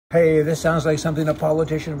Hey, this sounds like something a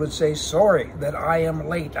politician would say. Sorry that I am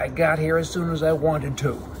late. I got here as soon as I wanted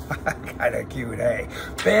to. Kind of cute, hey?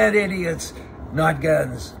 Bad idiots, not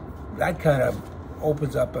guns. That kind of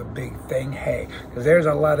opens up a big thing, hey? Because there's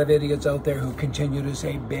a lot of idiots out there who continue to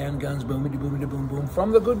say ban guns, boomity, boomity, boom, boom.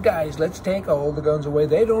 From the good guys, let's take all the guns away.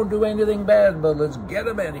 They don't do anything bad, but let's get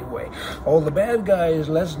them anyway. All the bad guys,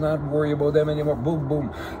 let's not worry about them anymore. Boom,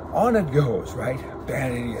 boom. On it goes, right?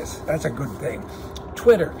 Bad idiots. That's a good thing.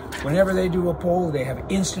 Twitter, whenever they do a poll, they have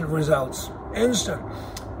instant results. Instant.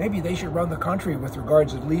 Maybe they should run the country with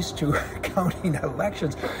regards at least to counting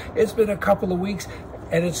elections. It's been a couple of weeks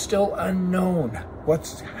and it's still unknown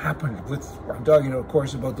what's happened with, I'm talking of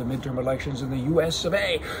course about the midterm elections in the US of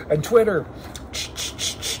A. And Twitter,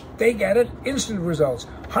 they get it, instant results.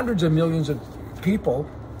 Hundreds of millions of people,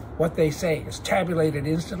 what they say is tabulated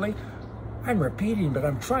instantly. I'm repeating, but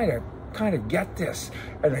I'm trying to kind of get this,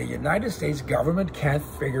 and the United States government can't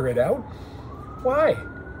figure it out. Why?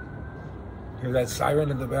 Hear that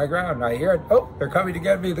siren in the background? I hear it. Oh, they're coming to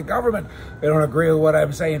get me, the government. They don't agree with what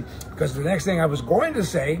I'm saying, because the next thing I was going to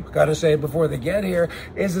say, got to say it before they get here,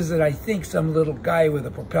 is that I think some little guy with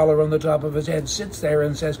a propeller on the top of his head sits there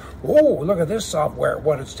and says, oh, look at this software.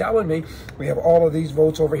 What it's telling me, we have all of these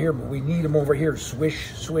votes over here, but we need them over here.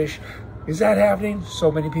 Swish, swish. Is that happening?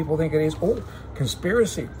 So many people think it is. Oh,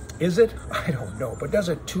 conspiracy. Is it? I don't know. But does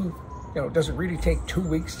it really take 2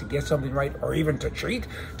 weeks to get something right, or even to cheat?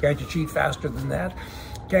 Can't you cheat faster than that?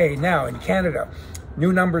 Okay, now in Canada,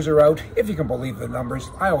 new numbers are out. If you can believe the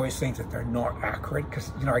numbers, I always think that they're not accurate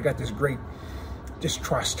because, I got this great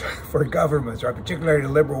distrust for governments, or particularly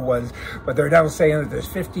liberal ones, but they're now saying that there's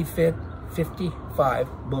 $55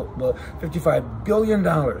 billion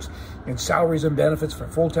in salaries and benefits for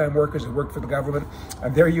full-time workers who work for the government.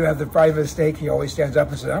 And there you have the prime mistake. He always stands up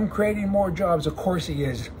and says, I'm creating more jobs. Of course he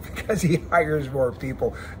is, because he hires more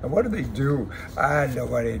people. And what do they do?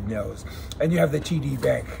 Nobody knows. And you have the TD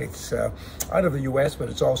Bank. It's out of the US, but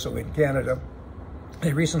it's also in Canada.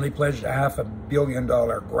 They recently pledged a $500 million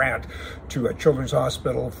grant to a children's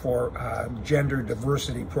hospital for a gender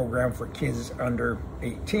diversity program for kids under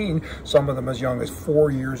 18, some of them as young as 4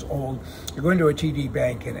 years old. You go into a TD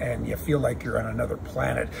Bank and you feel like you're on another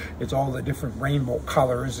planet. It's all the different rainbow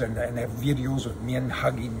colors, and they have videos of men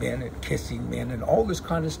hugging men and kissing men and all this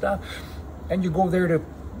kind of stuff. And you go there to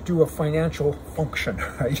do a financial function,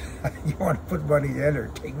 right? You want to put money in or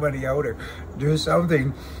take money out or do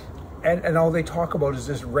something. And all they talk about is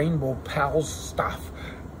this rainbow pals stuff.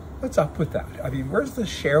 What's up with that? I mean, where's the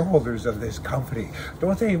shareholders of this company?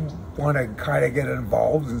 Don't they want to kind of get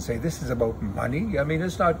involved and say, this is about money? I mean,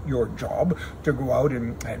 it's not your job to go out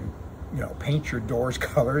and paint your doors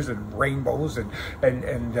colors and rainbows.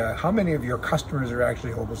 And how many of your customers are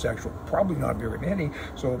actually homosexual? Probably not very many.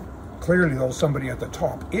 So clearly, though, somebody at the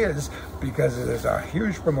top is, because there's a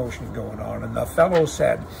huge promotion going on. And the fellow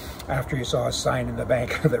said, after he saw a sign in the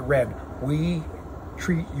bank that read, we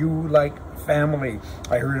treat you like family.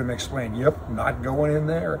 I heard him explain, yep, not going in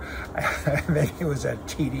there. Maybe it was a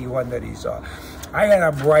TD one that he saw. I had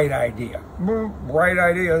a bright idea. Bright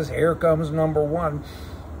ideas. Here comes number one.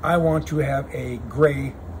 I want to have a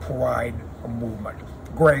gray pride movement.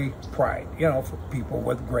 Gray pride, for people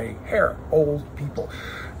with gray hair, old people.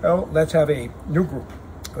 Well, let's have a new group.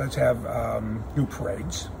 Let's have new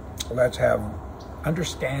parades. Let's have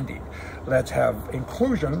understanding. Let's have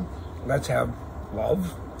inclusion. Let's have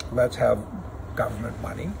love. Let's have government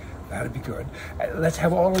money. That'd be good. Let's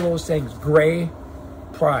have all of those things. Gray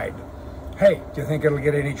pride. Hey, do you think it'll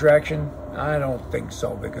get any traction? I don't think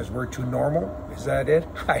so, because we're too normal. Is that it?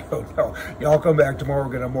 I don't know. Y'all come back tomorrow. We're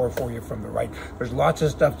going to have more for you from the right. There's lots of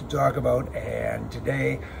stuff to talk about, and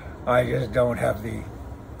today I just don't have the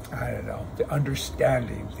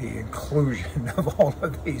understanding, the inclusion of all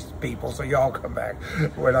of these people. So y'all come back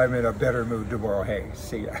when I'm in a better mood tomorrow. Hey,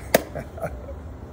 see ya.